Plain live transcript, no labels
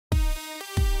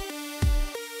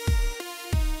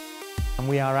And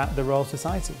we are at the Royal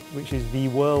Society, which is the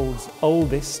world's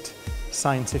oldest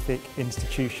scientific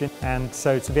institution, and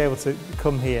so to be able to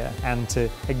come here and to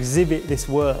exhibit this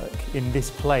work in this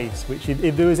place, which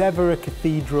if there was ever a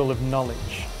cathedral of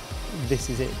knowledge, this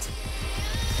is it.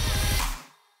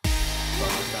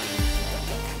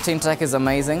 TeenTech is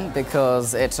amazing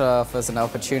because it offers an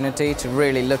opportunity to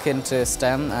really look into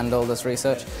STEM and all this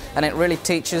research, and it really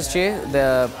teaches you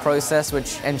the process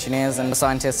which engineers and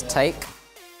scientists take.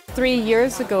 3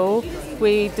 years ago,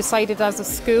 we decided as a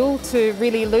school to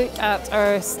really look at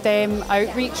our STEM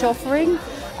outreach offering,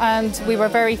 and we were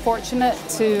very fortunate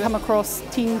to come across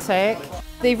TeenTech.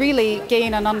 They really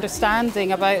gain an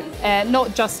understanding about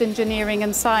not just engineering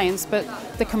and science, but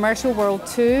the commercial world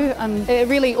too, and it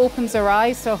really opens their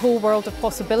eyes to a whole world of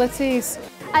possibilities.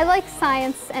 I like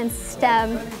science and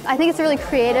STEM. I think it's really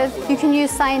creative. You can use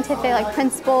scientific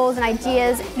principles and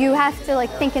ideas. You have to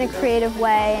think in a creative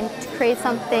way and to create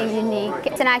something unique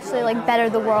and actually better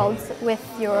the world with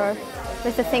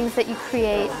the things that you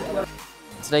create.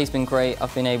 Today's been great.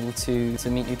 I've been able to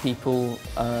meet new people,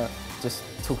 just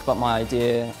talk about my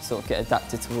idea, sort of get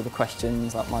adapted to all the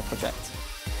questions like my project.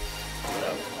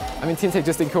 I mean, TeenTech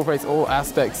just incorporates all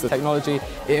aspects of technology.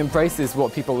 It embraces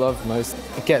what people love most.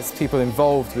 It gets people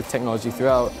involved with technology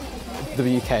throughout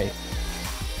the UK.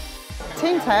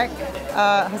 TeenTech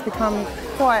has become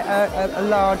quite a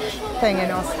large thing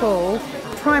in our school,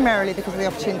 primarily because of the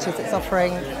opportunities it's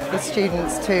offering the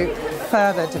students to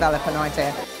further develop an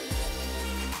idea.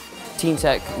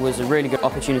 TeenTech was a really good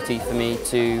opportunity for me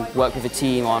to work with a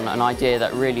team on an idea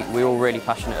that we're all really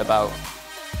passionate about.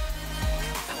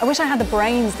 I wish I had the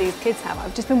brains these kids have.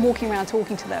 I've just been walking around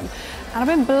talking to them, and I've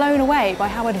been blown away by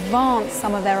how advanced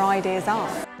some of their ideas are.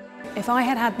 If I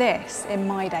had had this in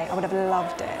my day, I would have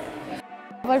loved it.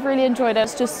 I've really enjoyed it.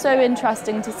 It's just so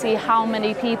interesting to see how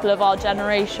many people of our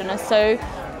generation are so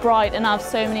bright and have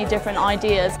so many different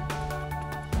ideas.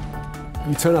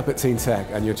 You turn up at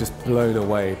TeenTech and you're just blown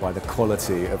away by the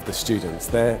quality of the students.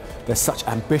 There's such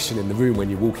ambition in the room when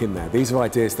you walk in there. These are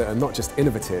ideas that are not just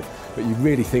innovative, but you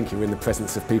really think you're in the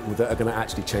presence of people that are going to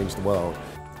actually change the world.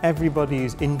 Everybody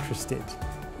who's interested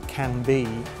can be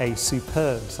a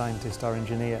superb scientist or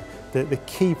engineer. The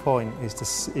key point is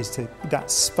to that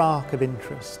spark of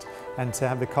interest and to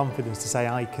have the confidence to say,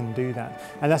 I can do that.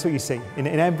 And that's what you see. In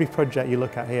every project you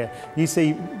look at here, you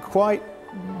see quite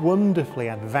wonderfully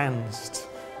advanced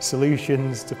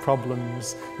solutions to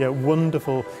problems,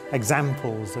 wonderful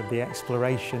examples of the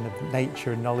exploration of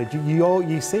nature and knowledge.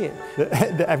 You see it,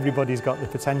 that everybody's got the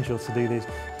potential to do this,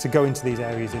 to go into these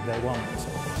areas if they want.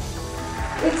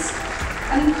 It's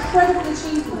an incredible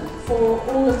achievement for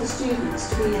all of the students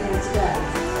to be here today.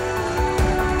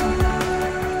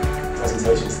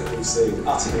 Presentations that we've seen,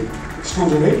 utterly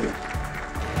extraordinary.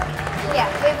 Yeah,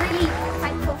 we're really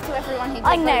thankful to everyone who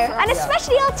I know, and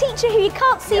especially our teacher who you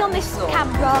can't see on this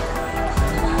camera.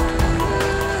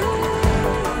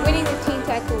 Winning the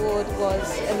TeenTech Award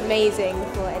was amazing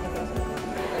for anything.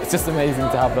 It's just amazing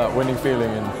to have that winning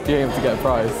feeling and being able to get a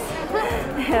prize.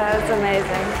 Yeah, it's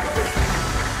amazing.